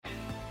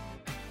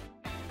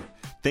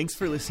Thanks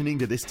for listening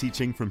to this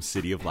teaching from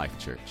City of Life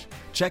Church.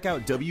 Check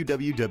out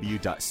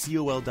www.col.tv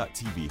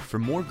for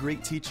more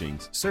great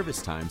teachings,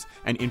 service times,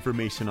 and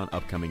information on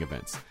upcoming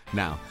events.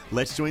 Now,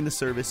 let's join the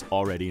service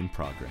already in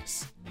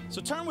progress.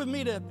 So turn with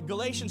me to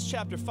Galatians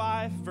chapter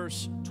 5,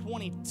 verse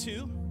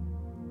 22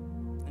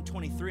 and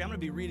 23. I'm going to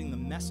be reading the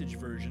Message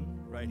version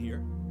right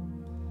here.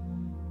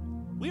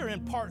 We are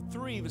in part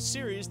 3 of a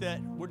series that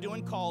we're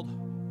doing called,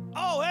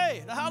 oh,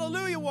 hey, the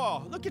Hallelujah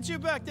Wall. Look at you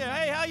back there.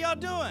 Hey, how y'all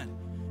doing?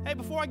 Hey,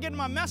 before I get into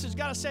my message,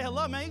 got to say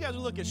hello, man. You guys are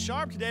looking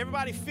sharp today.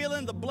 Everybody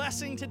feeling the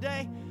blessing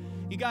today?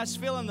 You guys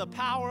feeling the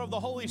power of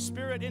the Holy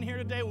Spirit in here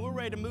today? We're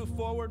ready to move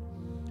forward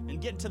and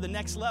get to the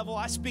next level.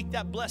 I speak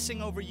that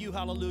blessing over you,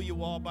 Hallelujah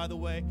Wall, by the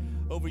way,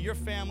 over your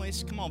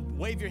families. Come on,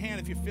 wave your hand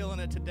if you're feeling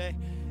it today.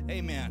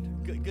 Amen.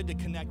 Good to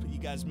connect with you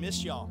guys.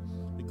 Miss y'all.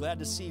 Be glad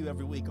to see you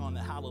every week on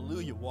the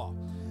Hallelujah Wall.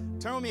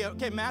 Turn with me.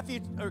 Okay, Matthew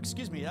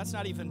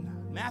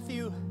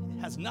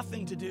has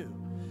nothing to do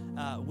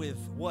with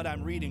what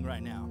I'm reading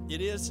right now.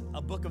 It's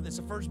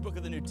the first book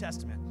of the New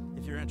Testament,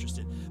 if you're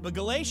interested. But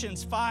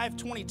Galatians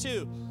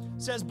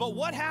 5:22 says, but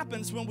what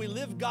happens when we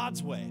live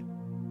God's way?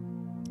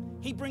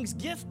 He brings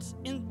gifts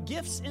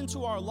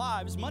into our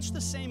lives, much the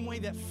same way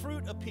that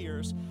fruit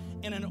appears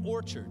in an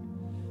orchard.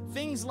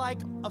 Things like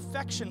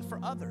affection for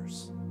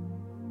others,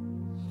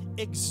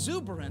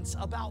 exuberance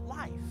about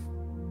life.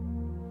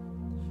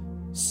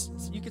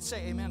 You could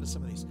say amen to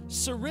some of these.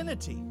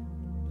 Serenity.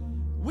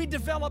 We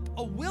develop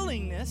a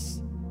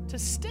willingness to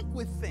stick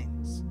with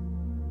things.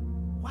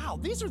 Wow,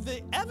 these are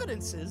the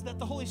evidences that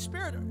the Holy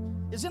Spirit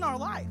is in our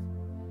life.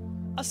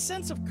 A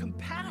sense of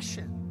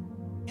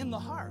compassion in the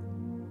heart.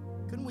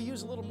 Couldn't we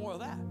use a little more of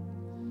that?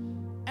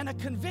 And a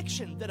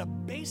conviction that a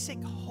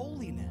basic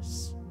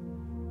holiness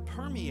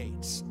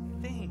permeates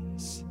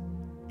things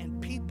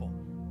and people.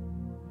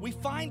 We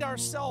find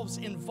ourselves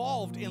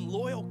involved in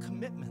loyal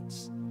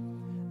commitments,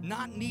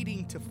 not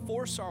needing to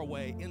force our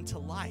way into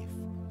life,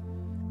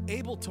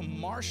 able to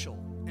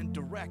marshal and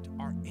direct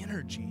our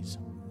energies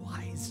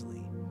wisely.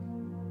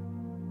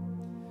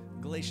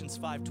 Galatians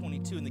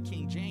 5:22 in the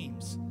King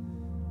James,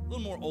 a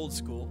little more old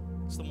school.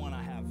 It's the one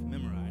I have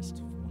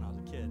memorized when I was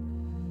a kid.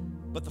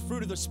 But the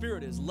fruit of the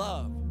Spirit is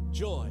love,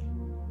 joy,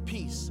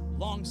 peace,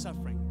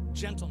 long-suffering,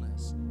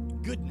 gentleness,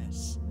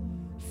 goodness,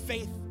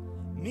 faith,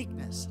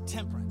 meekness,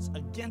 temperance.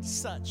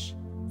 Against such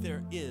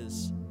there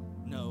is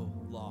no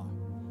law.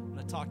 I'm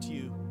going to talk to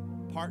you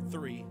part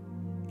 3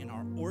 in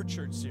our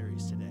Orchard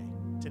series today.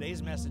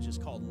 Today's message is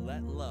called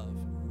Let Love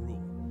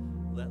Rule.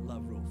 Let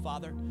Love Rule.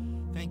 Father,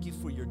 thank you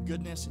for your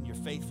goodness and your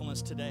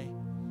faithfulness today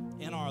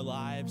in our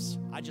lives.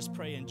 I just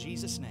pray in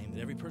Jesus' name that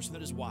every person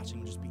that is watching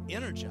will just be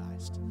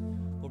energized,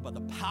 Lord, by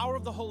the power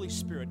of the Holy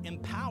Spirit,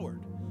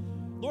 empowered.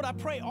 Lord, I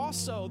pray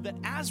also that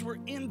as we're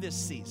in this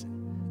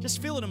season,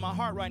 just feel it in my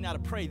heart right now to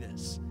pray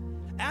this.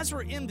 As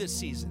we're in this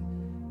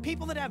season,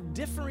 people that have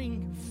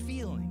differing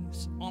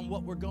feelings on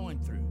what we're going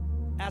through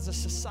as a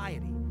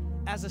society,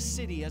 as a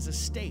city, as a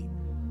state,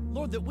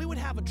 Lord, that we would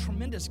have a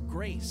tremendous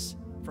grace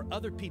for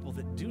other people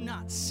that do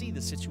not see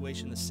the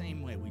situation the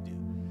same way we do.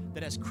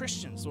 That as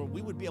Christians, Lord,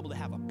 we would be able to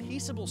have a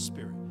peaceable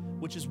spirit,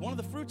 which is one of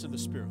the fruits of the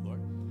Spirit, Lord.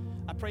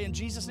 I pray in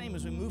Jesus' name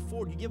as we move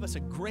forward, you give us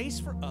a grace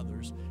for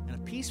others and a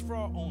peace for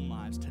our own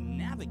lives to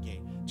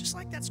navigate, just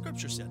like that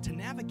scripture said, to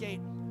navigate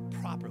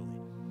properly.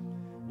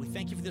 We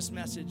thank you for this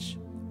message.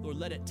 Lord,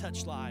 let it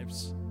touch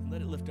lives and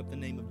let it lift up the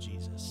name of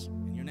Jesus.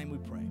 In your name we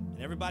pray. And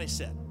everybody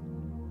said,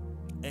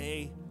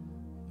 amen.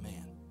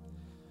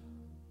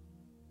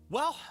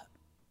 Well,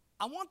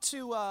 I want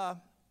to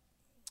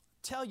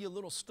tell you a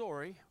little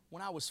story.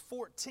 When I was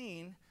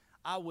 14,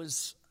 I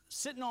was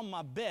sitting on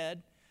my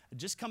bed. I'd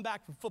just come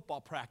back from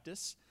football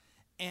practice.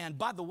 And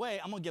by the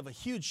way, I'm going to give a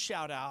huge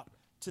shout out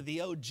to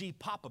the OG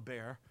Papa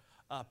Bear,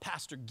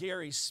 Pastor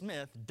Gary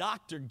Smith,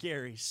 Dr.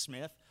 Gary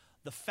Smith,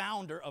 the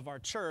founder of our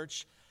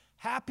church.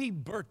 Happy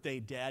birthday,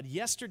 Dad.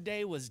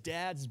 Yesterday was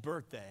Dad's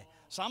birthday.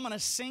 So I'm going to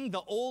sing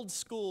the old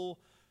school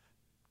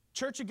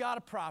Church of God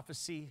of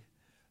Prophecy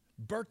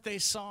birthday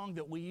song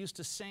that we used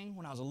to sing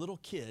when I was a little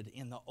kid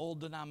in the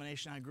old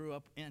denomination I grew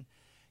up in.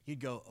 You'd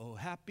go, oh,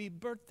 happy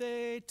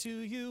birthday to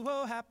you,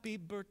 oh, happy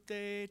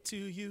birthday to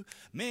you.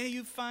 May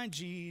you find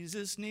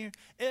Jesus near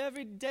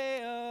every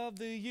day of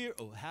the year.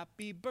 Oh,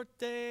 happy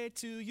birthday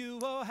to you,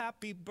 oh,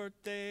 happy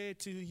birthday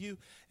to you,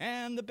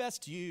 and the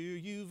best year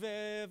you've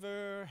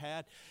ever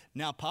had.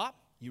 Now, Pop,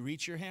 you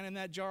reach your hand in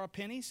that jar of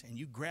pennies, and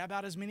you grab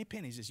out as many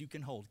pennies as you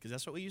can hold, because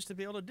that's what we used to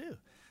be able to do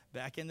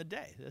back in the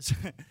day.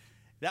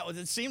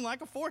 It seemed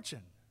like a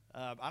fortune.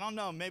 I don't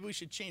know, maybe we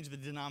should change the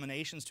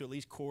denominations to at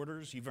least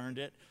quarters. You've earned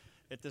it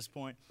at this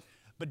point.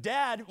 But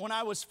Dad, when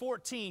I was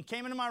 14,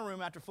 came into my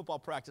room after football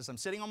practice. I'm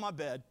sitting on my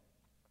bed,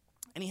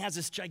 and he has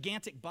this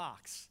gigantic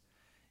box.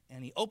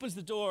 And he opens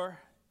the door,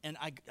 and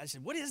I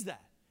said, what is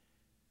that?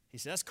 He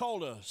said, that's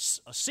called a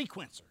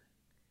sequencer.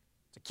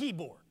 It's a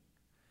keyboard.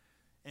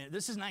 And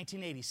this is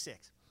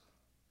 1986.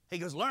 He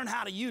goes, learn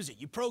how to use it.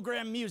 You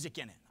program music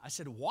in it. I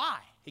said, why?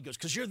 He goes,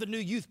 because you're the new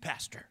youth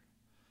pastor.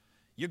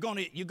 You're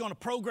going to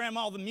program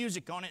all the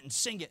music on it and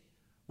sing it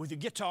with your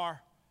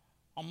guitar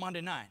on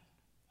Monday night.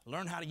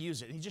 Learn how to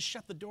use it. And he just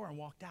shut the door and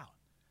walked out.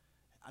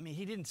 I mean,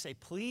 he didn't say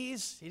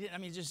please. He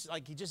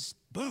just,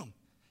 boom.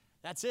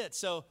 That's it.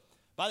 So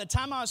by the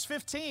time I was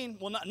 15,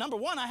 well, number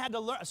one, I had to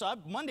learn. So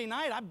Monday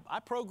night, I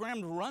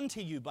programmed Run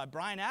to You by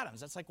Bryan Adams.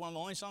 That's like one of the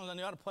only songs I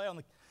knew how to play on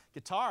the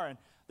guitar. And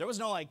there was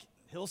no like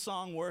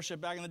Hillsong worship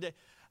back in the day.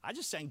 I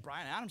just sang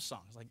Bryan Adams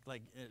songs. I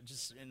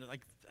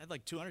had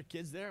like 200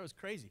 kids there. It was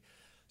crazy.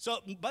 So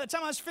by the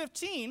time I was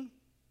 15,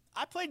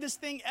 I played this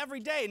thing every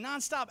day,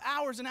 nonstop,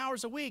 hours and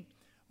hours a week.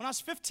 When I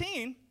was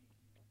 15,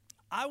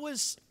 I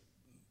was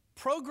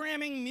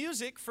programming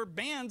music for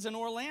bands in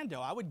Orlando.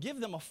 I would give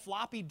them a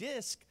floppy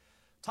disk,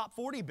 top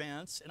 40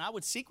 bands, and I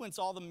would sequence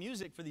all the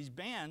music for these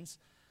bands.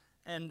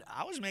 And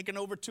I was making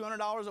over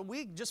 $200 a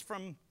week just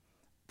from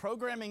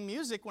programming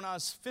music when I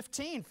was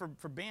 15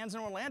 for bands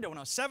in Orlando. When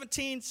I was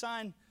 17,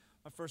 signed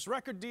my first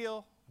record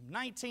deal.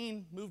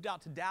 19, moved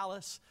out to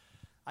Dallas.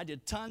 I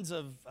did tons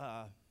of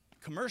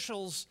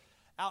commercials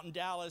out in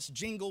Dallas,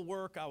 jingle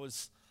work. I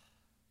was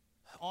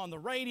on the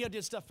radio,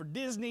 did stuff for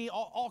Disney,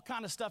 all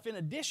kind of stuff in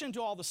addition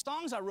to all the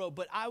songs I wrote.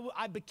 But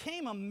I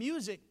became a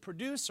music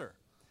producer.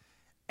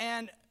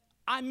 And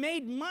I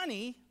made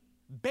money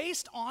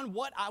based on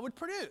what I would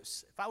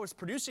produce. If I was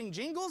producing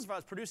jingles, if I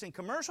was producing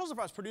commercials, if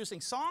I was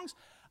producing songs,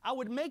 I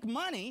would make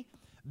money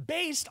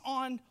based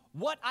on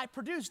what I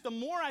produced. The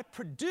more I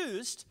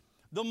produced,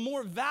 the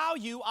more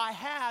value I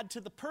had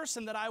to the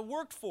person that I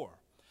worked for.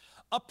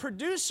 A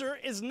producer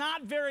is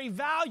not very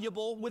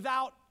valuable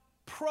without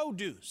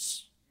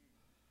produce.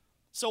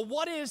 So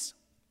what is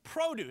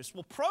produce?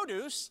 Well,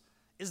 produce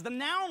is the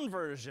noun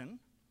version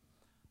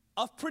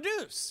of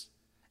produce.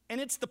 And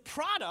it's the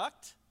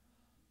product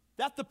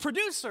that the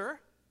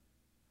producer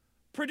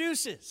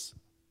produces.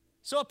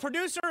 So a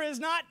producer is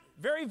not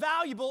very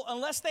valuable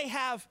unless they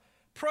have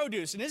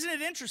produce. And isn't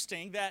it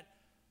interesting that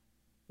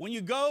when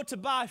you go to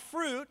buy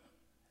fruit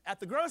at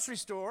the grocery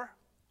store,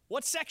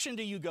 what section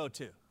do you go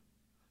to?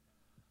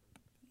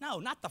 No,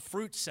 not the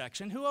fruit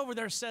section. Who over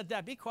there said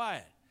that? Be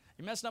quiet.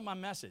 You're messing up my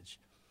message.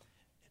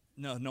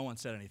 No one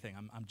said anything.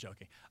 I'm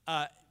joking.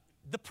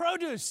 The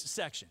produce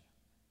section.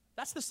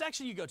 That's the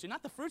section you go to.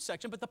 Not the fruit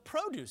section, but the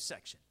produce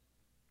section.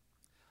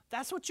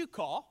 That's what you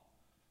call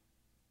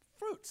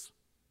fruits.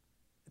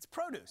 It's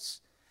produce.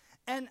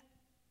 And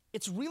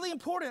it's really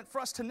important for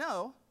us to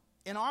know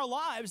in our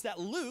lives that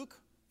Luke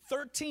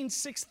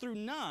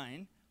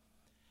 13:6-9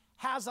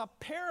 has a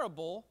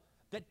parable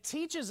that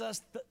teaches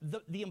us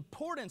the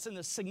importance and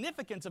the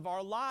significance of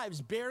our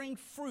lives bearing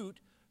fruit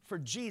for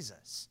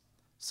Jesus.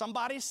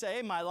 Somebody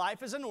say, my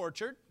life is an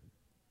orchard.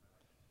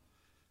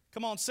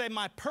 Come on, say,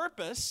 my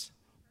purpose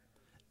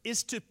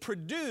is to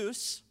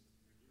produce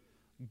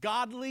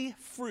godly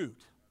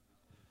fruit.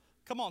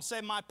 Come on,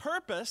 say, my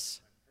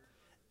purpose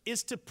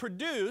is to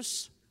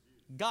produce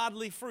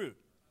godly fruit.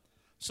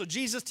 So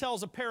Jesus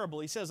tells a parable.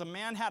 He says, a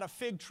man had a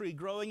fig tree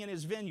growing in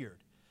his vineyard,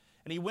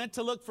 and he went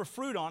to look for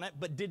fruit on it,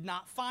 but did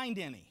not find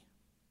any.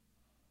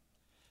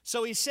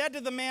 So he said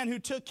to the man who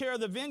took care of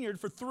the vineyard,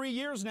 for 3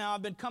 years now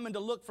I've been coming to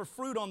look for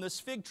fruit on this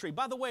fig tree.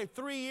 By the way,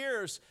 3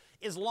 years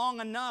is long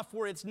enough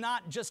where it's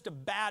not just a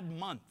bad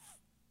month.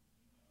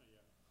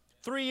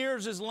 3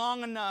 years is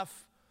long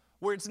enough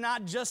where it's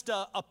not just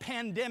a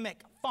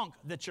pandemic funk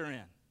that you're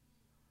in.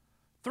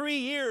 3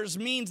 years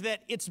means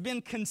that it's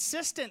been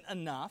consistent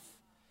enough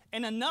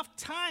and enough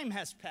time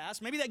has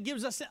passed. Maybe that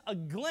gives us a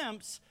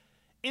glimpse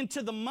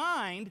into the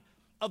mind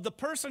of the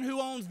person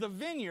who owns the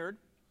vineyard,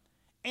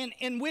 and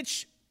in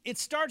which it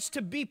starts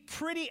to be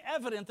pretty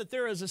evident that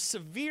there is a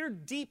severe,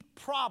 deep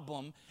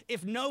problem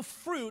if no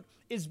fruit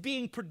is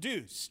being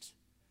produced.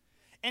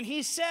 And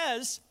he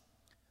says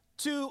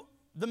to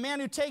the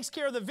man who takes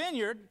care of the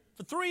vineyard,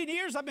 for 3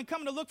 years I've been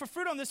coming to look for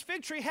fruit on this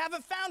fig tree,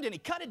 haven't found any,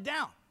 cut it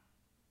down.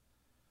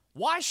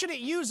 Why should it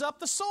use up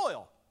the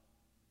soil?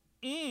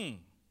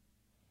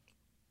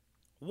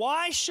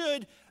 Why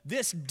should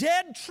this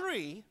dead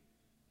tree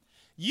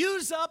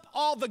use up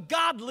all the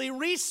godly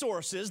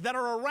resources that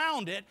are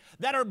around it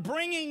that are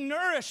bringing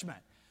nourishment?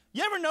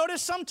 You ever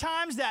notice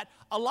sometimes that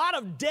a lot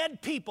of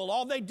dead people,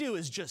 all they do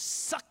is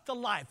just suck the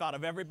life out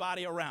of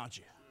everybody around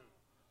you?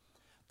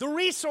 The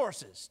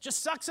resources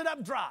just sucks it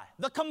up dry.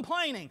 The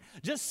complaining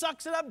just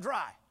sucks it up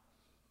dry.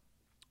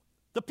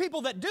 The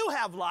people that do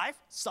have life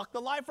suck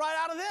the life right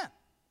out of them.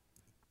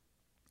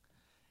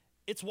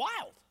 It's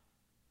wild,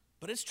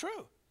 but it's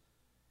true.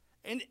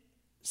 And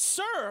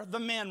sir, the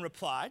man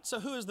replied, so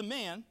who is the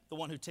man? The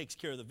one who takes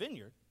care of the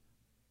vineyard.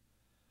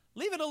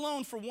 Leave it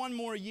alone for 1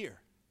 more year.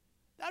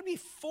 That'd be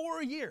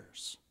 4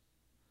 years.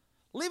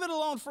 Leave it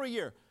alone for a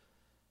year.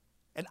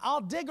 And I'll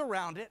dig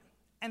around it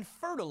and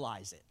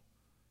fertilize it.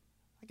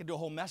 I could do a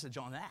whole message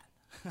on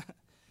that.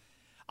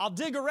 I'll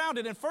dig around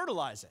it and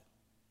fertilize it.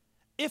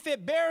 If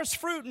it bears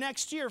fruit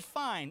next year,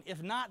 fine.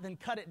 If not, then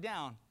cut it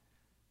down.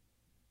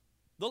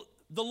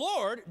 The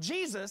Lord,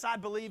 Jesus, I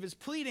believe, is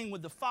pleading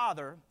with the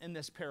Father in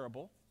this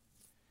parable.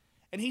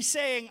 And he's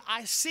saying,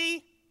 I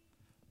see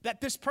that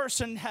this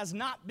person has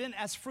not been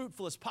as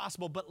fruitful as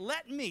possible, but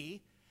let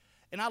me,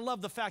 and I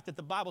love the fact that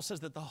the Bible says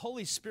that the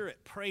Holy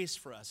Spirit prays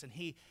for us, and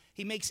he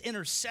makes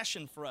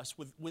intercession for us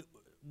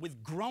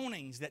with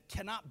groanings that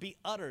cannot be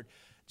uttered,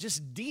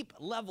 just deep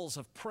levels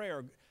of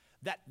prayer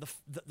that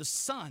the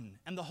Son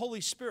and the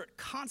Holy Spirit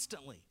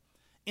constantly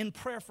in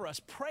prayer for us,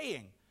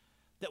 praying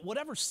that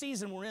whatever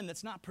season we're in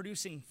that's not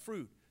producing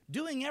fruit,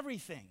 doing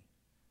everything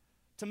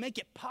to make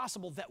it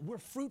possible that we're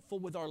fruitful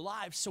with our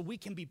lives so we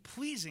can be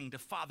pleasing to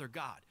Father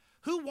God.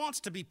 Who wants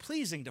to be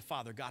pleasing to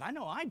Father God? I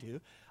know I do.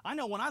 I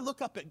know when I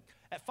look up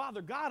at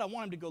Father God, I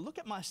want him to go, look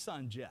at my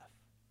son, Jeff,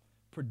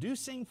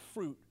 producing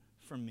fruit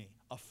for me,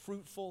 a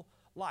fruitful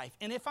life.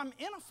 And if I'm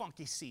in a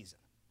funky season,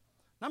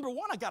 number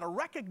one, I got to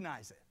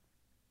recognize it.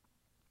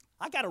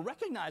 I got to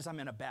recognize I'm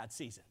in a bad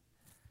season.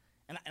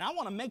 And I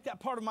want to make that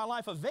part of my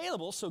life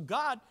available so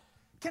God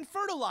can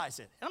fertilize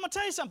it. And I'm going to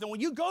tell you something. When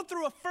you go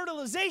through a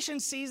fertilization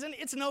season,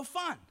 it's no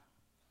fun.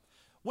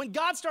 When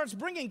God starts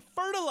bringing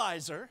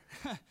fertilizer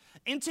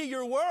into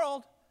your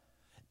world,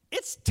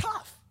 it's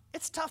tough.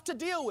 It's tough to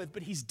deal with,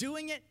 but he's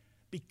doing it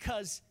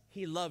because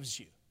he loves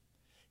you.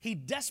 He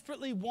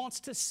desperately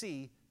wants to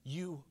see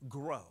you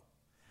grow.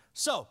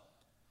 So,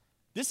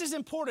 this is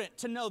important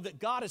to know that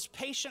God is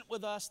patient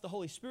with us, the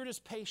Holy Spirit is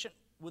patient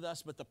with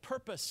us, but the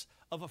purpose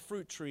of a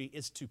fruit tree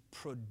is to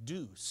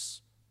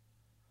produce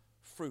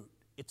fruit.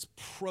 It's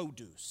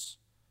produce.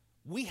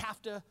 We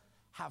have to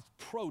have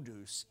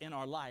produce in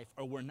our life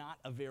or we're not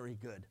a very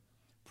good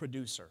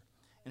producer.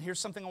 And here's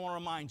something I want to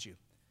remind you,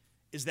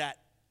 is that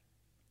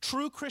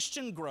true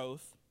Christian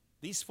growth,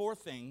 these four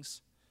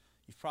things,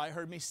 you've probably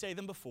heard me say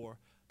them before,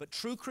 but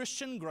true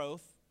Christian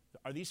growth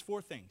are these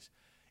four things.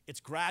 It's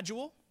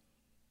gradual.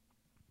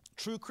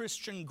 True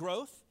Christian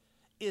growth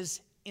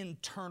is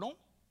internal.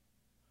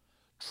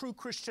 True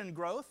Christian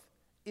growth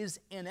is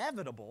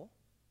inevitable.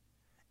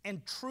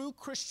 And true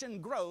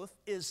Christian growth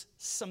is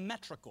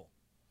symmetrical.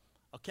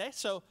 Okay,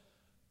 so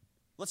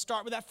let's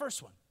start with that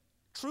first one.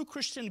 True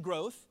Christian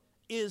growth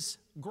is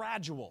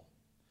gradual.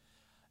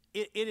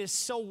 It is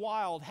so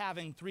wild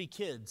having 3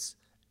 kids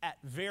at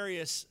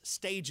various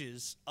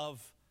stages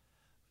of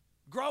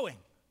growing.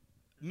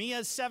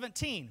 Mia's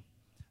 17,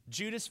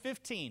 Jude is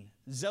 15,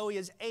 Zoe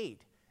is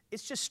 8.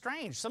 It's just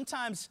strange.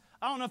 Sometimes,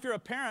 I don't know if you're a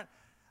parent,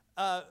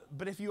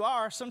 but if you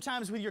are,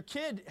 sometimes when your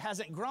kid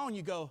hasn't grown,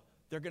 you go,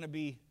 they're going to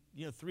be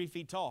 3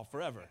 feet tall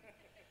forever.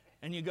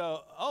 And you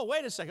go, oh,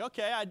 wait a second.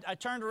 Okay, I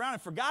turned around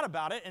and forgot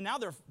about it, and now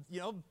they're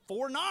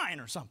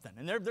 4'9" or something,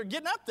 and they're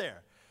getting up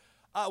there.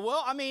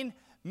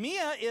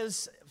 Mia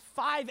is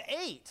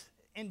 5'8",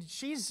 and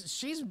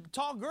she's a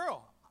tall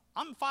girl.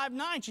 I'm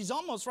 5'9". She's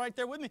almost right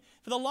there with me.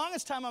 For the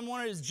longest time, I'm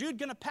wondering, is Jude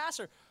going to pass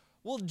her?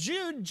 Well,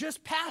 Jude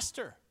just passed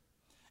her.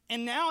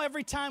 And now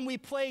every time we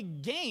play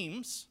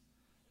games,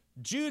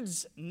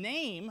 Jude's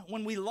name,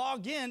 when we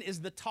log in, is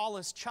the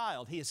tallest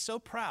child. He is so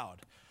proud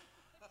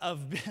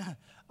of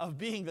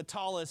being the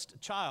tallest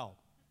child.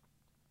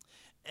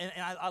 And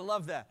I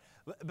love that.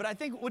 But I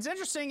think what's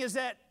interesting is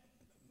that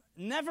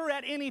never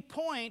at any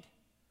point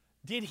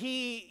did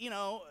he,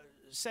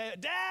 say,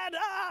 Dad,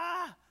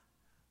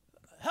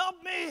 help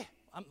me.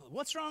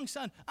 What's wrong,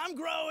 son? I'm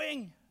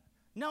growing.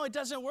 No, it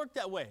doesn't work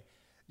that way.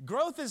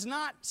 Growth is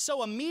not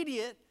so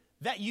immediate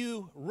that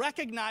you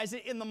recognize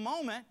it in the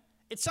moment.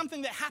 It's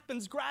something that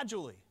happens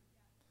gradually.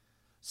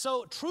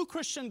 So true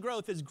Christian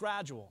growth is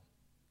gradual.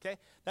 Okay?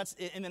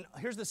 And then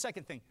here's the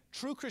second thing.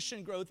 True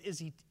Christian growth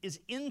is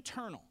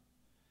internal.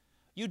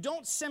 You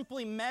don't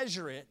simply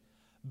measure it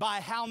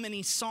by how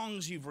many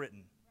songs you've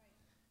written.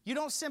 You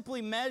don't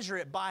simply measure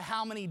it by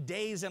how many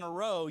days in a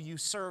row you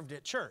served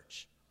at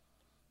church.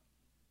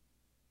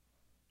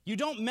 You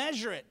don't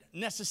measure it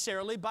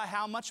necessarily by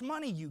how much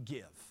money you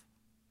give.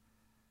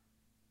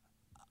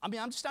 I'm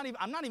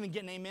not even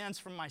getting amens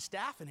from my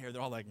staff in here.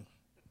 They're all like,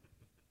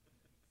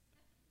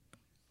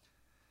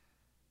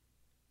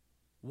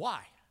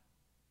 why?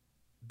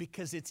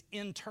 Because it's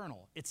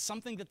internal. It's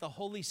something that the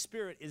Holy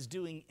Spirit is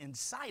doing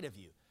inside of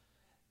you.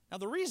 Now,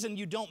 the reason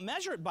you don't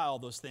measure it by all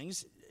those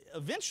things,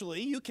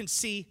 eventually you can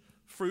see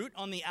fruit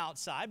on the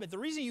outside, but the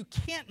reason you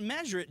can't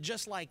measure it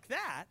just like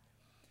that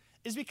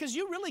is because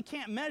you really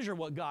can't measure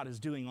what God is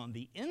doing on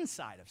the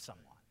inside of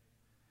someone.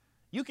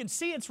 You can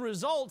see its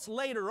results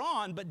later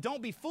on, but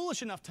don't be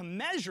foolish enough to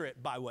measure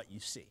it by what you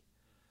see.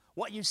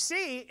 What you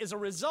see is a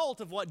result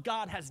of what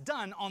God has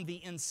done on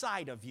the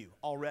inside of you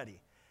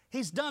already.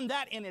 He's done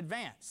that in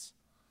advance.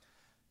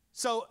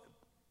 So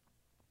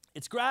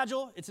it's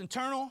gradual, it's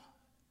internal,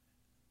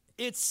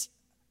 it's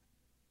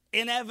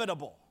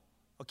inevitable.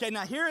 Okay,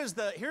 now here's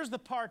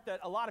the part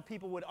that a lot of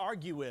people would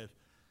argue with,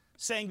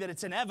 saying that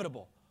it's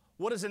inevitable.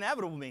 What does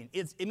inevitable mean?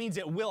 It means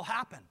it will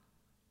happen,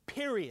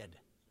 period.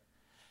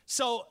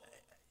 So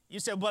you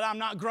say, but I'm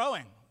not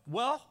growing.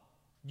 Well,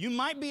 you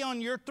might be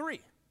on year 3.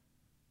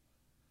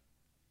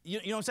 You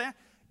know what I'm saying?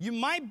 You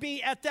might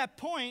be at that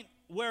point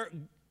where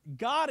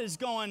God is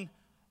going,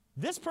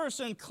 this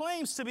person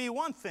claims to be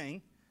one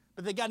thing,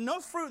 but they got no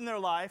fruit in their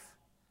life.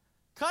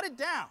 Cut it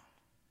down.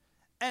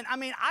 And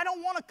I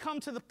don't want to come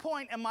to the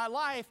point in my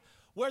life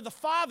where the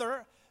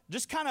Father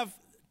just kind of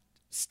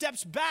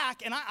steps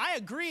back, and I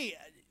agree,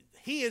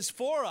 He is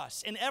for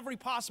us in every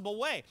possible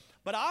way.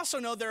 But I also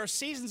know there are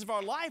seasons of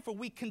our life where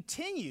we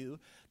continue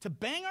to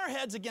bang our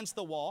heads against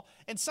the wall,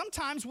 and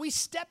sometimes we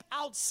step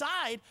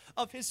outside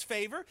of His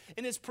favor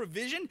and His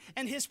provision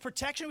and His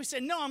protection. We say,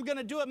 no, I'm going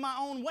to do it my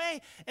own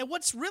way. And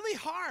what's really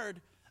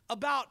hard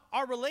about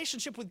our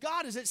relationship with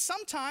God is that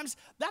sometimes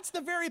that's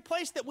the very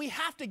place that we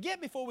have to get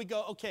before we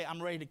go, okay,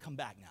 I'm ready to come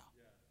back now.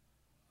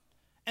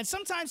 And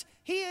sometimes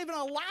He even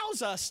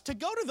allows us to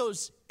go to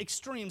those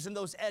extremes and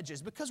those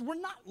edges because we're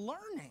not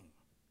learning.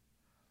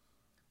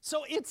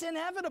 So it's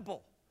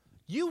inevitable.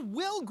 You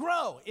will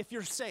grow if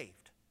you're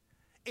saved.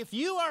 If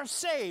you are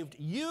saved,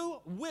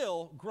 you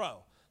will grow.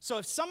 So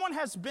if someone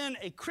has been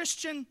a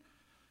Christian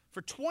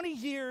for 20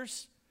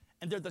 years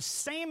and they're the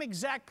same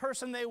exact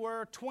person they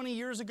were 20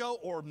 years ago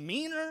or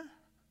meaner,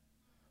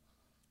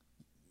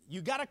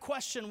 you got to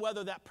question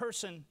whether that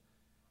person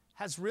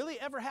has really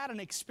ever had an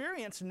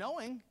experience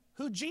knowing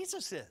who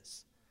Jesus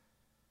is.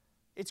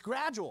 It's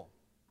gradual.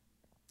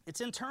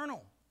 It's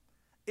internal.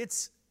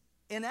 It's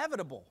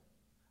inevitable.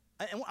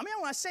 And I mean,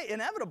 when I say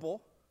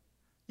inevitable,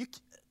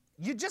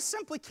 you just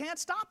simply can't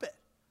stop it.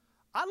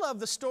 I love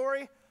the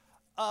story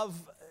of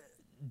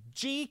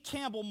G.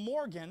 Campbell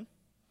Morgan,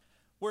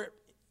 where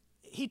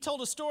he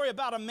told a story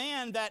about a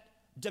man that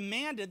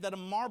demanded that a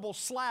marble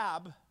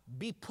slab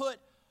be put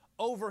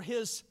over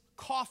his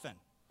coffin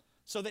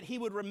so that he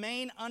would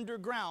remain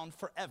underground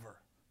forever.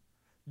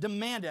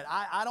 Demanded,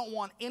 I don't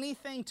want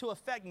anything to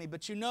affect me.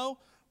 But you know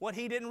what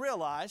he didn't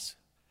realize?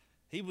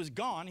 He was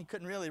gone. He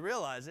couldn't really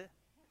realize it.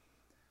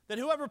 That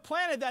whoever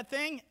planted that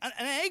thing,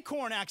 an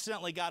acorn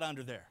accidentally got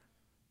under there.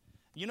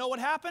 You know what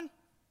happened?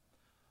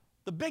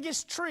 The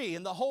biggest tree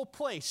in the whole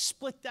place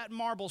split that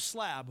marble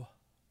slab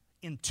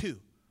in two.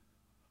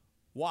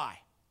 Why?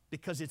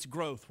 Because its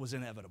growth was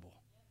inevitable.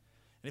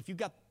 And if you've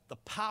got the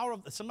power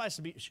of, somebody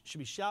should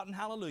be shouting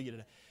hallelujah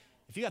today.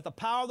 If you got the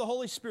power of the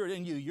Holy Spirit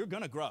in you, you're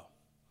going to grow.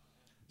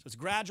 So it's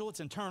gradual,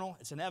 it's internal,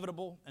 it's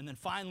inevitable, and then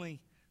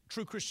finally,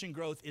 true Christian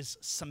growth is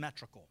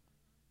symmetrical.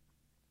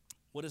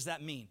 What does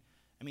that mean?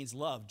 It means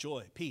love,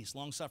 joy, peace,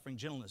 long-suffering,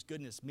 gentleness,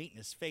 goodness,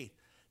 meekness, faith,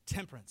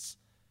 temperance.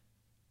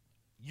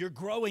 You're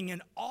growing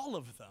in all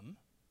of them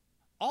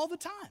all the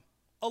time.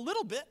 A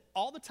little bit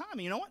all the time.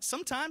 And you know what?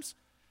 Sometimes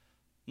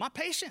my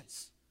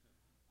patience.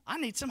 I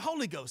need some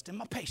Holy Ghost in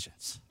my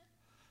patience.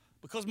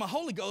 Because my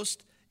Holy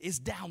Ghost is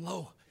down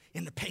low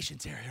in the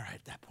patience area right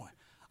at that point.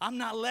 I'm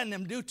not letting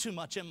Him do too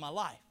much in my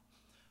life.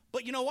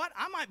 But you know what?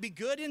 I might be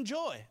good in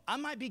joy. I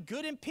might be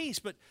good in peace,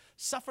 but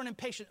suffering in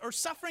patience or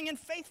suffering in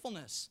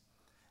faithfulness.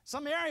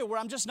 Some area where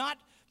I'm just not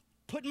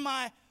putting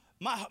my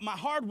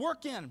hard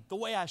work in the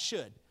way I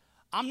should.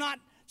 I'm not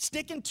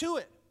sticking to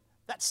it.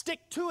 That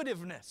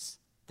stick-to-itiveness,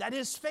 that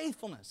is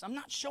faithfulness. I'm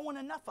not showing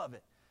enough of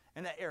it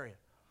in that area.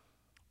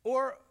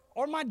 Or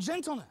my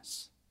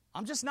gentleness.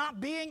 I'm just not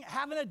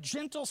having a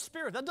gentle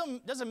spirit. That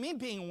doesn't mean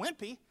being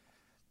wimpy.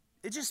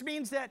 It just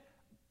means that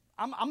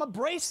I'm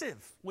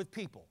abrasive with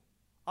people.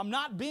 I'm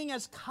not being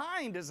as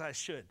kind as I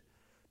should.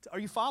 Are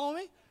you following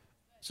me?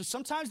 So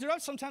sometimes they're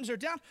up, sometimes they're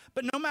down.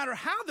 But no matter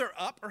how they're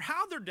up or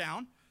how they're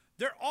down,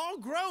 they're all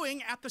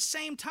growing at the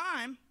same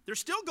time. They're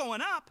still going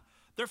up.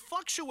 They're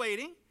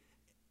fluctuating,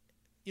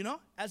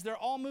 as they're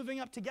all moving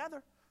up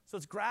together. So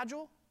it's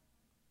gradual,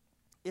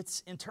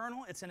 it's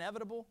internal, it's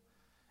inevitable,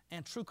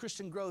 and true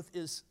Christian growth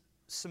is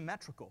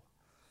symmetrical.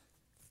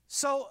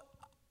 So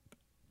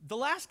the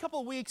last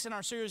couple of weeks in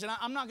our series, and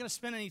I'm not going to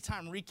spend any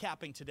time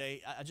recapping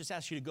today. I just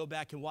ask you to go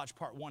back and watch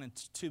part 1 and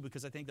 2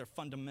 because I think they're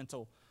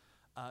fundamental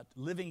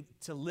living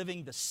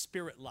the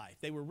spirit life.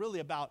 They were really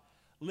about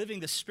living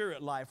the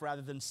spirit life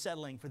rather than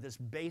settling for this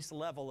base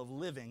level of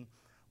living,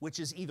 which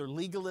is either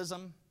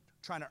legalism,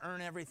 trying to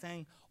earn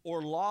everything,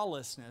 or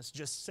lawlessness,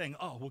 just saying,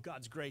 oh, well,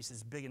 God's grace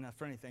is big enough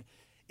for anything.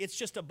 It's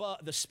just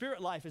above, the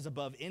spirit life is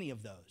above any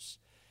of those.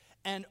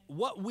 And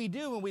what we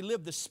do when we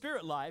live the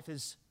spirit life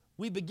is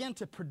we begin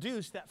to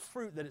produce that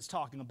fruit that it's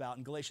talking about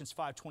in Galatians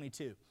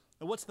 5:22.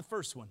 And what's the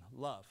first one?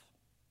 Love.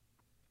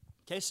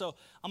 Okay, so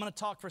I'm going to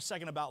talk for a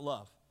second about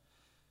love.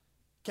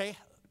 Okay,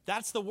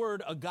 that's the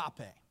word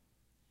agape.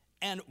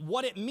 And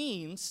what it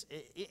means,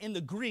 in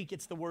the Greek,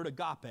 it's the word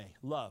agape,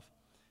 love.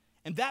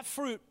 And that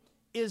fruit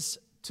is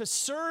to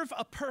serve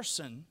a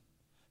person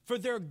for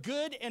their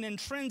good and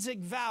intrinsic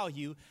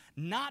value,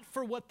 not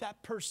for what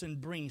that person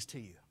brings to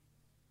you.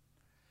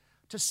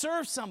 To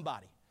serve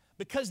somebody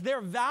because they're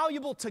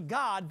valuable to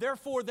God,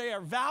 therefore they are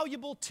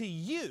valuable to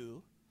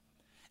you,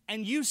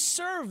 and you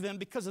serve them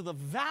because of the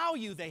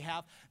value they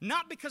have,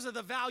 not because of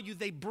the value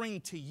they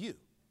bring to you,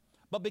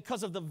 but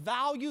because of the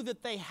value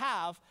that they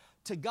have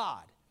to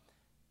God.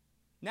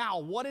 Now,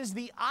 what is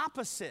the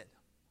opposite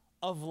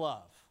of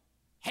love?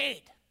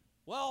 Hate.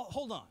 Well,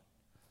 hold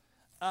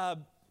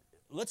on.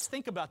 Let's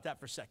think about that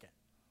for a second.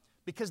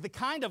 Because the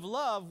kind of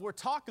love we're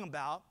talking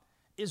about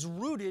is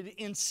rooted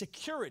in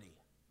security.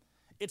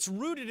 It's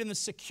rooted in the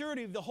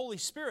security of the Holy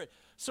Spirit.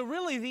 So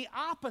really the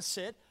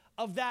opposite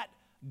of that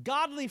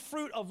godly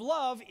fruit of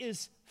love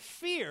is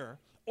fear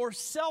or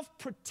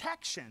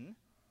self-protection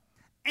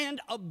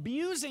and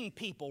abusing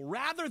people.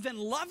 Rather than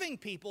loving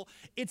people,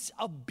 it's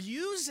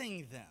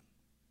abusing them.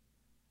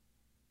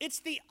 It's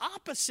the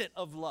opposite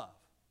of love.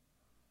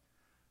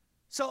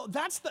 So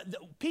that's the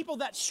people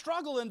that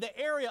struggle in the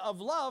area of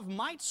love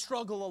might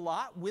struggle a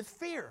lot with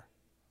fear.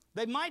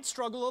 They might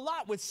struggle a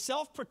lot with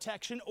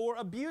self-protection or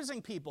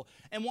abusing people.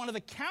 And one of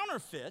the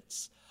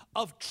counterfeits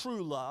of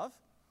true love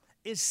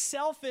is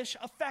selfish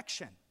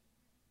affection.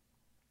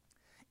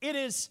 It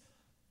is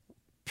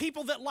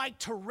people that like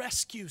to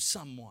rescue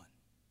someone.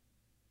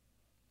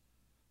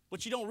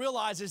 What you don't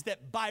realize is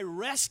that by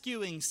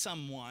rescuing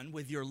someone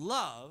with your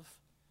love,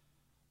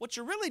 what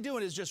you're really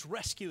doing is just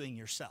rescuing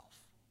yourself.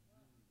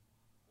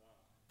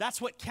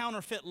 That's what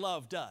counterfeit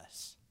love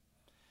does.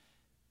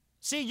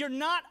 See, you're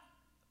not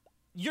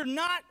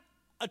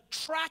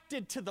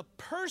attracted to the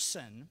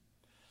person,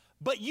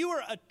 but you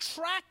are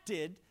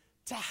attracted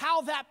to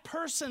how that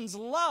person's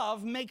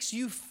love makes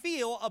you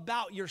feel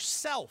about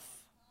yourself.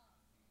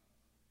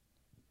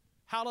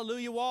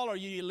 Hallelujah, Wall. Are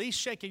you at least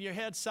shaking your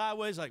head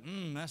sideways like,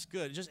 that's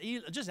good.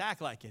 Just act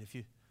like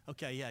it.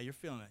 Okay, yeah, you're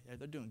feeling it. Yeah,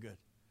 they're doing good.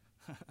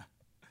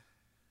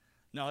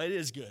 No, it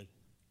is good.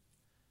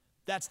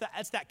 That's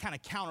that kind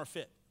of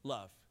counterfeit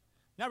love.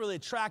 You're not really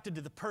attracted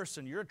to the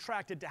person. You're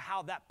attracted to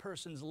how that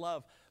person's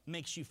love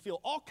makes you feel.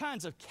 All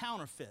kinds of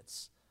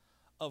counterfeits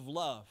of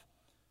love.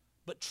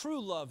 But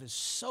true love is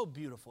so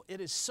beautiful.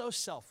 It is so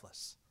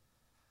selfless.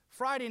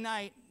 Friday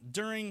night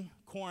during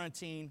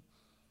quarantine,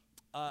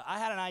 I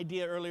had an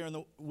idea earlier in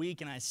the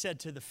week, and I said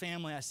to the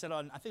family, I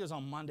think it was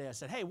on Monday, I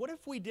said, hey, what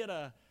if we did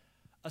a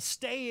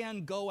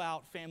stay-in,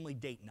 go-out family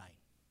date night?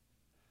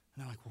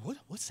 And they're like,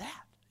 what's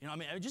that?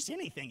 Just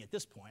anything at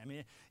this point.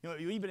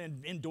 You've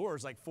been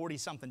indoors like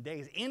 40-something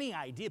days. Any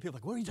idea? People are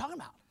like, what are you talking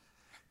about?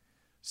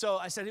 So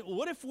I said, well,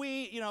 what if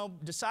we,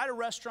 decide a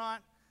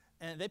restaurant,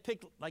 and they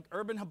picked like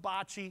Urban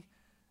Hibachi.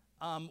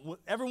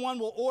 Everyone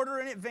will order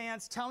in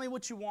advance. Tell me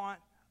what you want.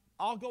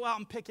 I'll go out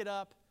and pick it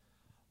up.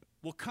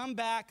 We'll come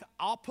back.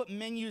 I'll put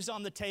menus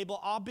on the table.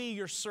 I'll be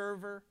your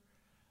server.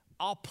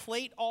 I'll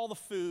plate all the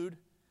food,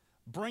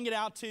 bring it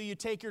out to you,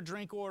 take your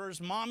drink orders.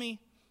 Mommy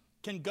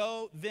can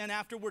go then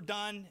after we're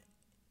done,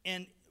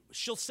 and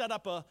she'll set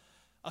up a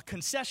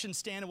concession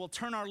stand, and we'll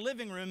turn our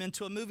living room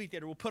into a movie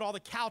theater. We'll put all the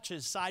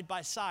couches side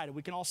by side, and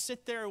we can all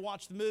sit there and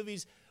watch the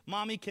movies.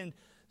 Mommy can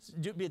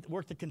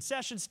work the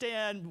concession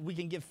stand. We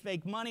can give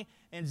fake money.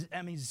 And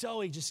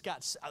Zoe just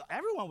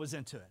everyone was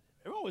into it.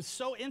 Everyone was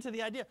so into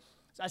the idea.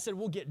 So I said,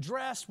 we'll get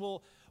dressed.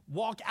 We'll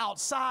walk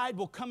outside.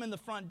 We'll come in the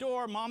front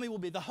door. Mommy will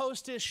be the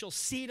hostess. She'll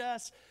seat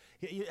us.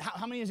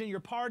 How many is in your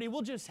party?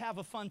 We'll just have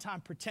a fun time,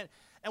 pretend.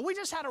 And we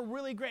just had a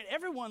really great,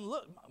 everyone,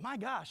 look, my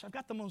gosh, I've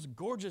got the most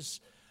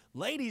gorgeous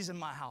ladies in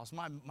my house.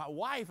 My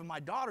wife and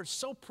my daughter's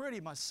so pretty.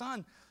 My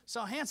son,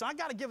 so handsome. I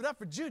got to give it up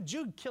for Jude.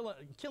 Jude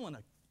killing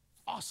an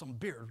awesome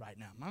beard right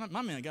now.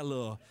 My man got a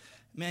little,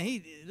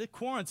 the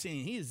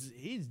quarantine, he's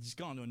just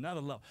gone to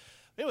another level.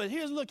 He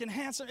was looking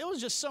handsome. It was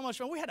just so much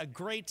fun. We had a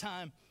great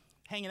time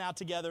hanging out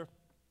together,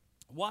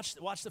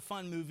 watched the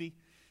fun movie.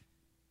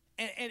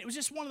 And it was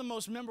just one of the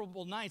most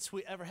memorable nights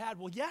we ever had.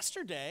 Well,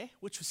 yesterday,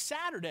 which was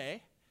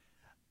Saturday,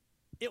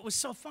 it was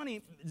so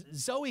funny.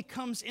 Zoe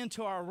comes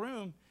into our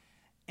room,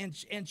 and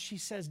she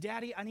says,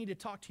 Daddy, I need to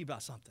talk to you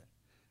about something.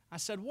 I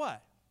said,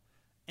 what?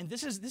 And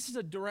this is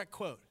a direct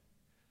quote.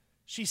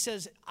 She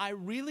says, I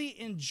really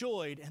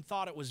enjoyed and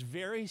thought it was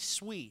very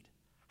sweet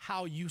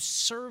how you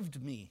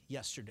served me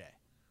yesterday.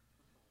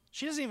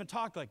 She doesn't even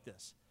talk like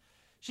this.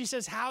 She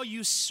says, how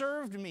you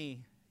served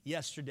me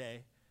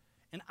yesterday,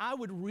 and I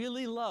would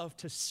really love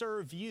to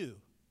serve you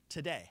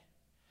today.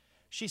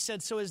 She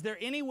said, so is there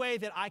any way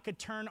that I could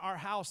turn our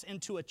house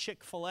into a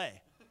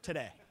Chick-fil-A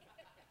today?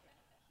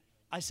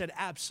 I said,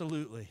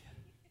 absolutely.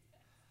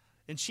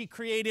 And she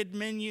created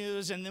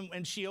menus,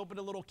 and she opened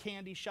a little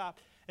candy shop.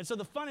 And so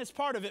the funnest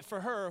part of it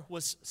for her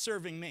was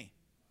serving me.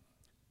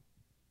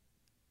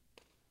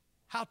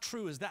 How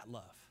true is that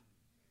love?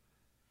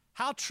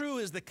 How true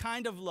is the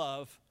kind of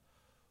love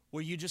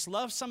where you just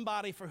love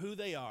somebody for who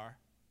they are,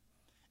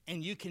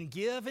 and you can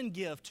give and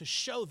give to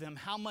show them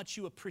how much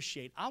you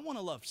appreciate. I want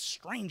to love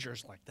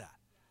strangers like that.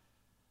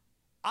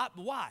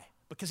 Why?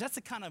 Because that's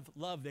the kind of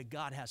love that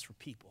God has for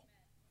people.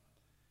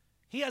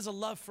 He has a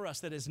love for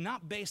us that is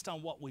not based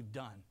on what we've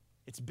done.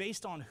 It's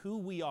based on who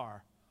we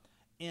are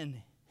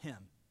in Him.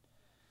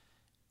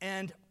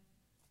 And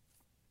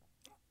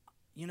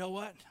you know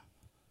what?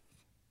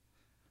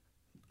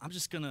 I'm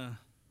just going to,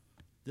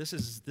 this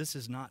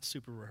is not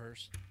super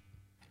rehearsed.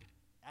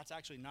 That's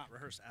actually not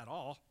rehearsed at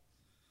all,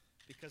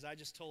 because I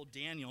just told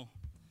Daniel,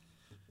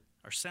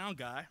 our sound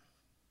guy,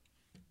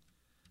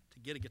 to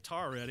get a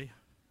guitar ready.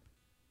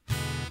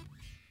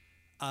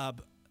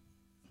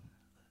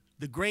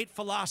 The great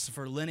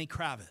philosopher Lenny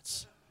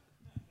Kravitz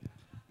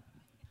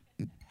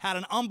had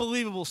an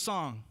unbelievable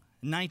song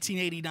in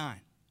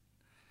 1989.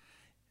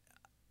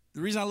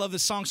 The reason I love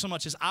this song so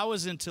much is I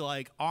was into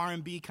like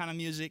R&B kind of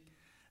music,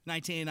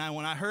 1989.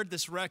 When I heard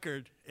this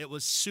record, it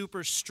was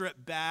super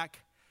stripped back,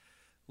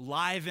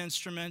 live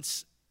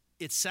instruments.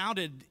 It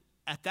sounded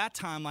at that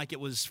time like it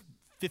was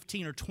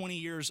 15 or 20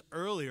 years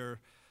earlier,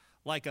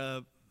 like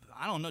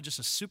just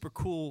a super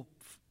cool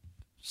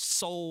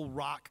soul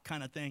rock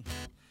kind of thing.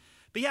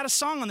 But he had a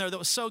song on there that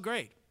was so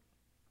great.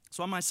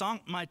 So my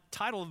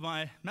title of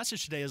my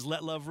message today is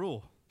Let Love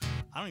Rule.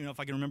 I don't even know if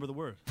I can remember the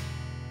word.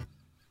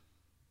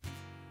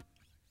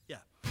 Yeah.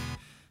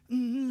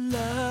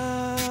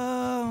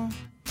 Love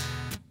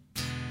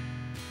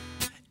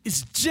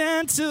is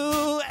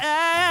gentle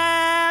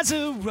as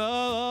a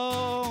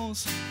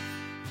rose,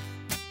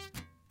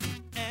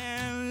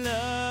 and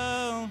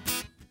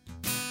love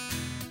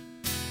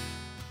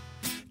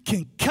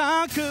can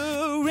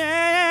conquer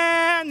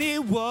any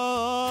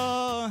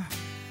war.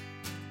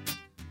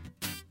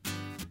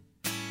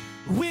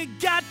 We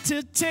got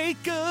to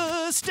take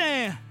a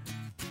stand.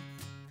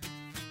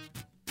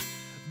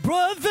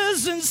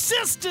 Brothers and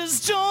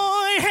sisters,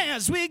 join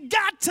hands. We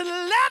got to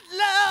let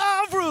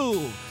love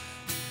rule.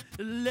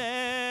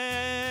 Let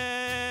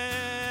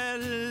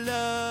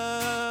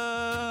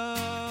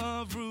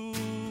love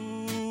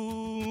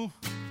rule.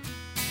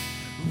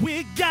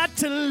 We got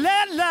to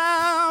let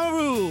love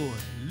rule.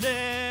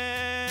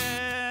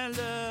 Let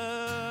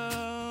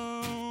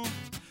love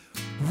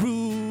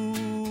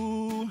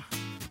rule.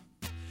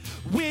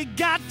 We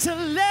got to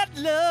let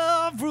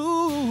love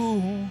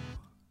rule.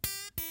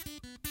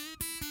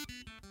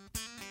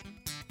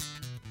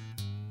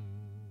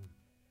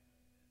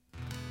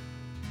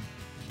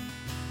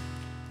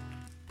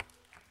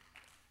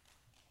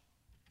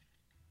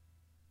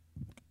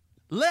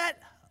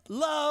 Let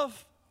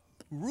love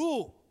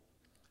rule.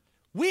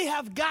 We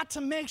have got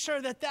to make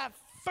sure that that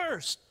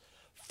first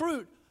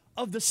fruit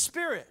of the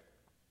Spirit,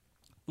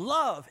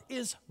 love,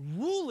 is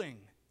ruling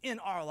in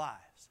our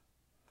lives.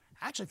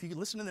 Actually, if you could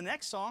listen to the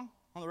next song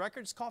on the record,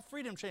 it's called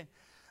Freedom Train.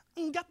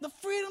 Got the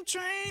freedom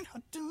train.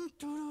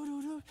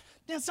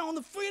 Dance on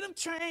the freedom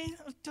train.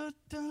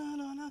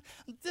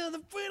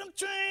 The freedom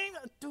train.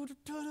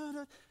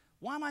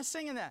 Why am I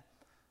singing that?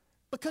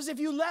 Because if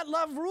you let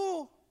love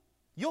rule,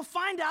 you'll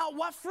find out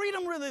what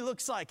freedom really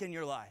looks like in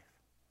your life.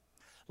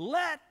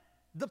 Let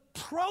the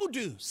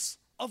produce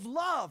of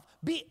love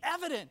be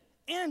evident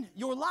in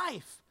your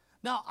life.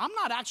 Now, I'm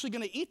not actually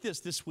going to eat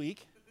this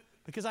week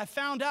because I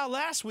found out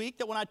last week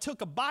that when I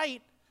took a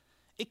bite,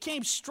 it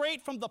came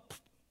straight from the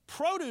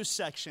produce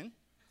section.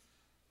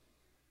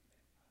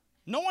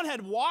 No one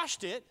had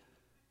washed it.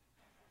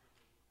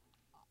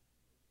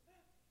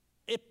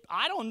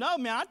 I don't know,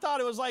 man. I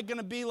thought it was going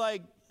to be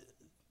like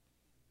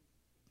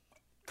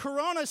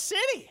Corona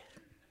City.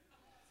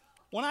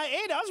 When I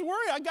ate, I was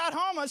worried. I got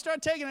home, I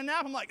started taking a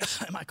nap. I'm like,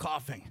 am I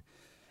coughing?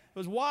 It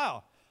was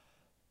wild.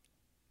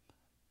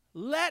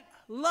 Let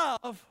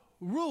love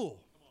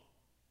rule.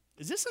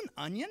 Is this an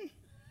onion?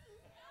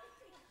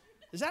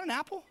 Is that an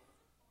apple?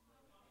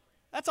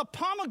 That's a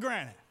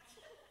pomegranate.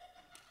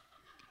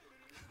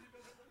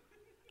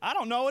 I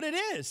don't know what it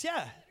is.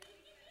 Yeah.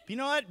 You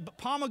know what?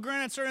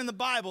 Pomegranates are in the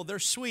Bible. They're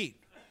sweet.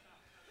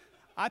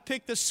 I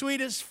picked the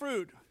sweetest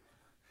fruit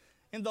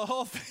in the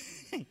whole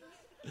thing.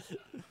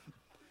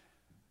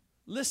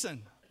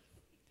 Listen,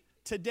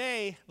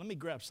 today, let me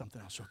grab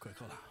something else real quick.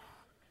 Hold on.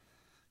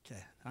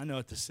 Okay, I know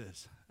what this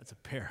is. That's a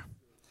pear.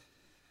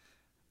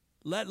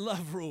 Let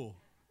love rule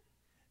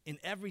in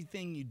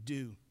everything you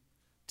do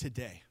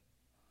today.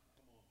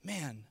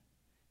 Man,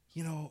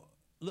 you know,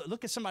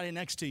 look at somebody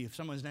next to you. If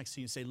someone's next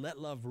to you, and say, let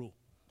love rule.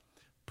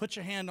 Put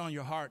your hand on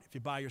your heart if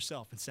you're by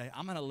yourself and say,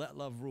 I'm going to let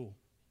love rule.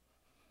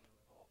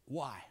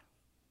 Why?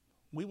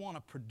 We want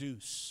to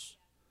produce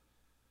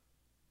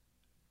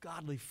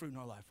godly fruit in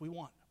our life. We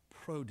want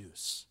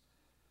produce.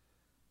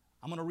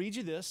 I'm going to read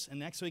you this, and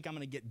next week I'm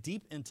going to get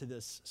deep into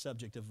this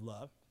subject of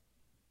love.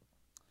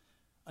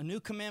 A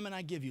new commandment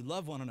I give you,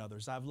 love one another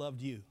as I've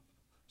loved you.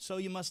 So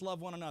you must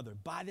love one another.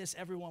 By this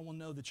everyone will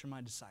know that you're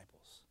my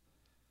disciples.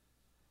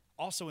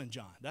 Also in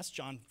John, that's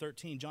John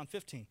 13, John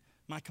 15.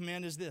 My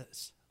command is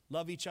this,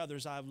 love each other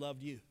as I have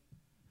loved you.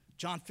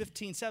 John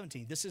 15,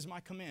 17, this is my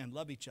command,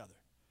 love each other.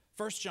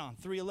 1 John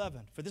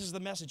 3:11, for this is the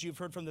message you've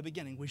heard from the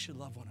beginning, we should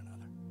love one another.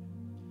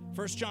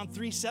 1 John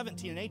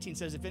 3:17 and 18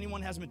 says, if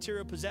anyone has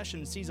material possession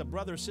and sees a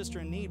brother or sister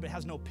in need but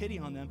has no pity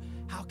on them,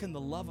 how can the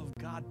love of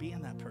God be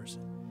in that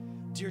person?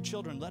 Dear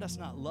children, let us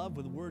not love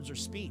with words or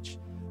speech,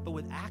 but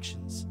with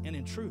actions and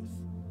in truth.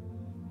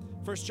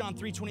 1 John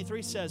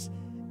 3:23 says,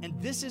 and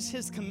this is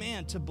his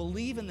command, to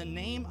believe in the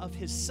name of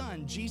his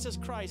Son, Jesus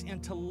Christ,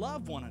 and to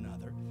love one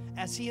another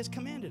as he has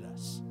commanded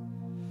us.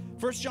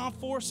 1 John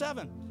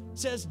 4:7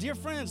 says, dear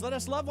friends, let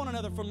us love one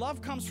another, for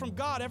love comes from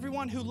God.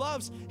 Everyone who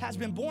loves has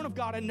been born of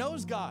God and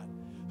knows God.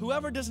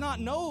 Whoever does not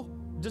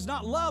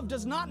love,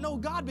 does not know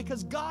God,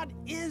 because God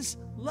is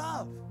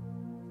love.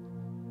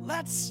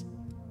 Let's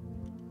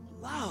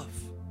love.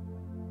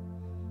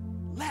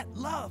 Let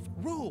love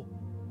rule.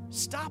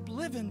 Stop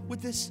living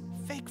with this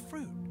fake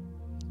fruit.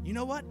 You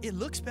know what? It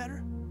looks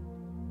better.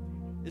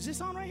 Is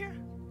this on right here?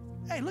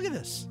 Hey, look at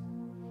this.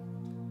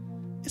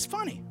 It's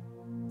funny.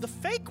 The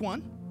fake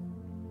one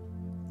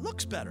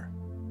looks better.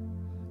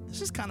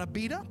 This is kind of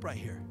beat up right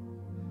here.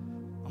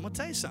 I'm going to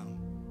tell you something,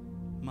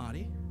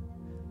 Marty.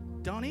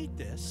 Don't eat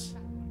this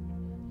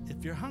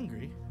if you're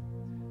hungry,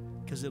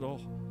 because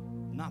it'll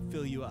not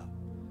fill you up,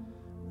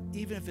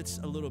 even if it's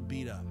a little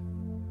beat up.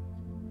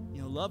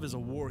 You know, love is a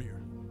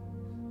warrior.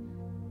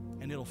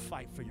 and it'll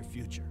fight for your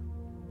future.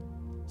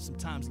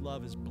 Sometimes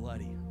love is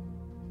bloody.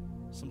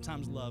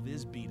 Sometimes love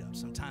is beat up.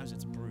 Sometimes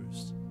it's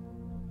bruised.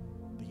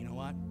 But you know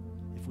what?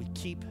 If we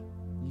keep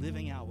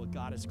living out what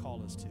God has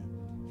called us to,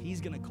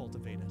 He's going to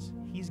cultivate us.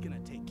 He's going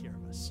to take care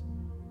of us.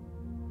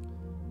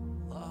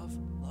 Love,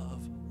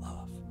 love,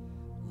 love.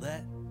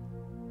 Let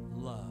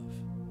love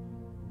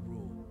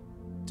rule.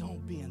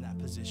 Don't be in that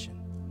position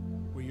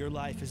where your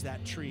life is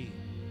that tree.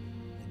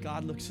 And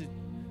God looks at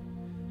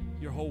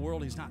your whole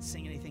world. He's not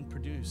seeing anything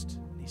produced.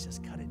 And He says,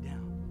 cut it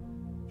down.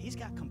 He's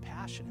got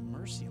compassion and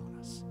mercy on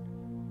us.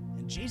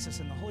 And Jesus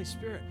and the Holy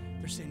Spirit,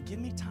 they're saying, give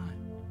me time.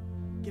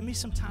 Give me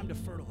some time to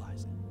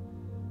fertilize it.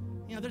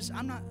 You know,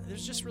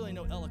 there's just really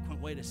no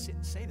eloquent way to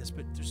say this,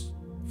 but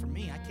for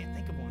me, I can't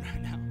think of one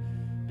right now.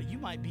 But you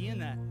might be in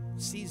that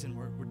season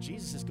where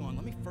Jesus is going,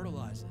 let me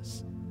fertilize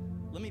this.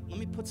 Let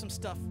me put some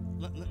stuff,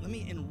 let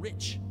me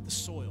enrich the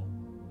soil.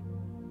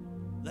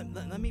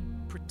 Let me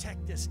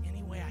protect this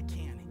any way I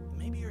can.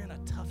 Maybe you're in a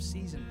tough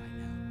season right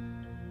now,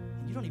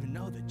 and you don't even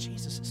know that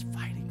Jesus is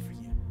fighting for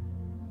you.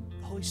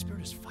 The Holy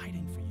Spirit is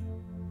fighting for you.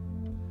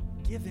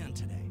 Give in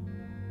today.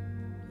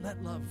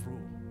 Let love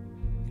rule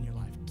in your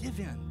life. Give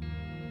in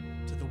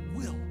to the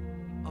will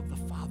of the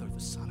Father, the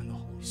Son, and the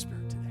Holy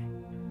Spirit today.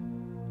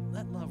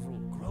 Let love rule.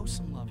 Grow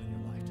some love in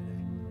your life today.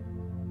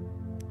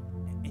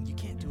 And you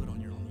can't do it on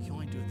your own. You can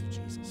only do it through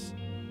Jesus.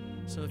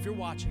 So if you're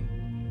watching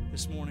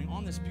this morning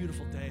on this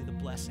beautiful day, the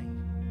blessing,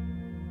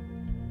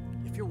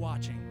 if you're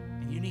watching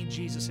and you need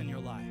Jesus in your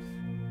life,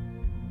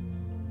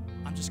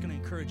 I'm just going to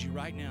encourage you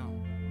right now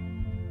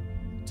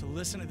to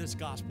listen to this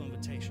gospel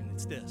invitation.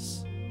 It's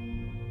this.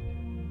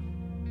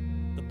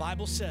 The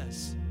Bible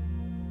says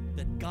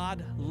that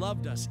God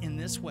loved us in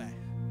this way,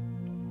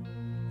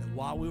 that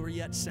while we were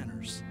yet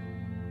sinners,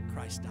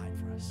 Christ died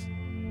for us.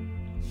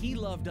 He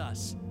loved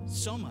us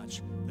so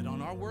much that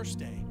on our worst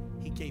day,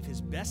 He gave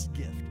His best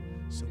gift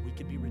so we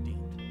could be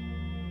redeemed.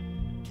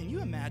 Can you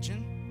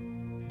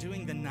imagine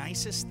doing the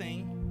nicest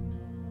thing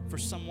for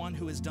someone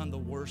who has done the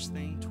worst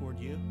thing toward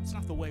you? It's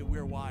not the way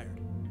we're wired,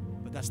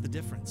 but that's the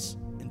difference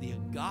in the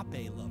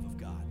agape love of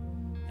God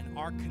and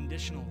our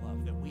conditional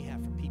love that we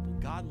have for people.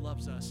 God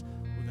loves us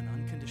with an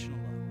unconditional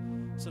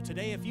love. So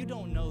today, if you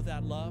don't know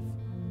that love,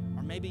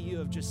 or maybe you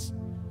have just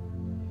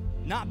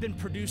not been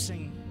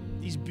producing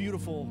these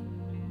beautiful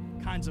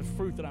kinds of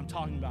fruit that I'm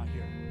talking about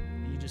here,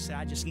 and you just say,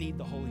 I just need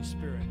the Holy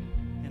Spirit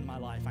in my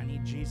life. I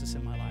need Jesus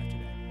in my life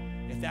today.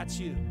 If that's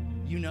you,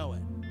 you know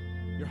it.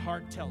 Your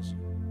heart tells you.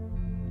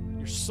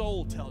 Your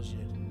soul tells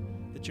you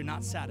that you're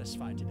not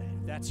satisfied today.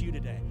 If that's you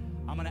today,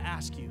 I'm going to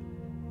ask you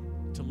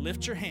to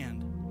lift your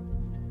hand,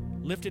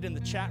 lift it in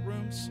the chat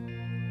rooms,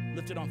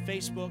 lift it on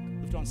Facebook,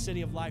 lift it on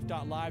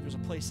cityoflife.live. There's a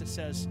place that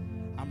says,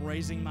 I'm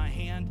raising my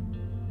hand.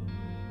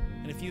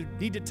 And if you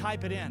need to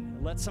type it in,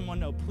 let someone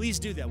know, please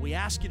do that. We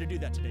ask you to do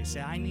that today.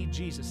 Say, I need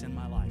Jesus in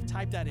my life.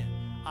 Type that in.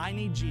 I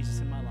need Jesus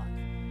in my life.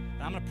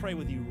 And I'm going to pray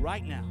with you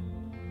right now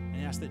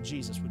and ask that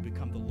Jesus would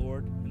become the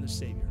Lord and the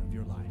Savior of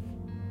your life.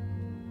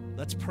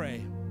 Let's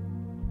pray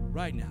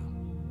right now.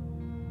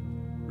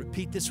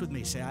 Repeat this with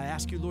me. Say, I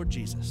ask you, Lord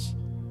Jesus,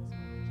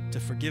 to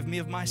forgive me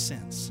of my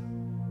sins.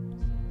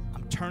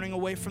 I'm turning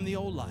away from the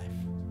old life,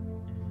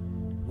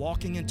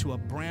 walking into a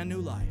brand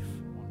new life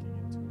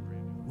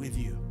with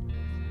you.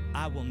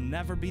 I will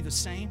never be the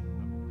same.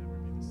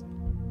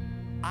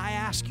 I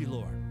ask you,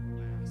 Lord,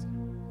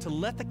 to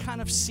let the kind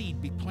of seed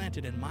be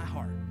planted in my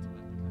heart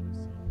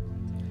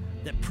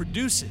that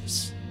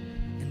produces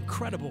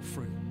incredible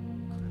fruit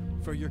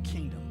for your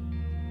kingdom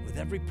with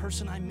every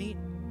person I meet,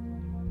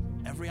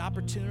 every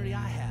opportunity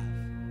I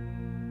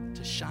have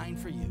to shine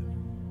for you.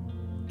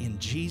 In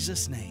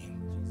Jesus'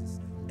 name,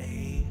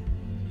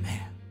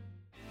 amen.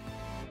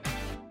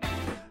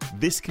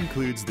 This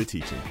concludes the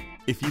teaching.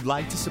 If you'd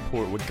like to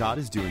support what God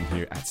is doing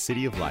here at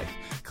City of Life,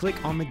 click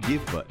on the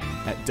Give button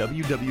at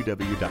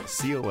www.col.tv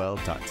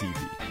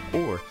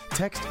or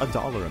text a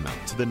dollar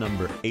amount to the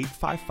number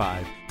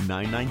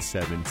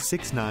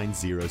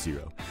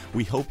 855-997-6900.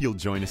 We hope you'll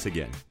join us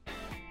again.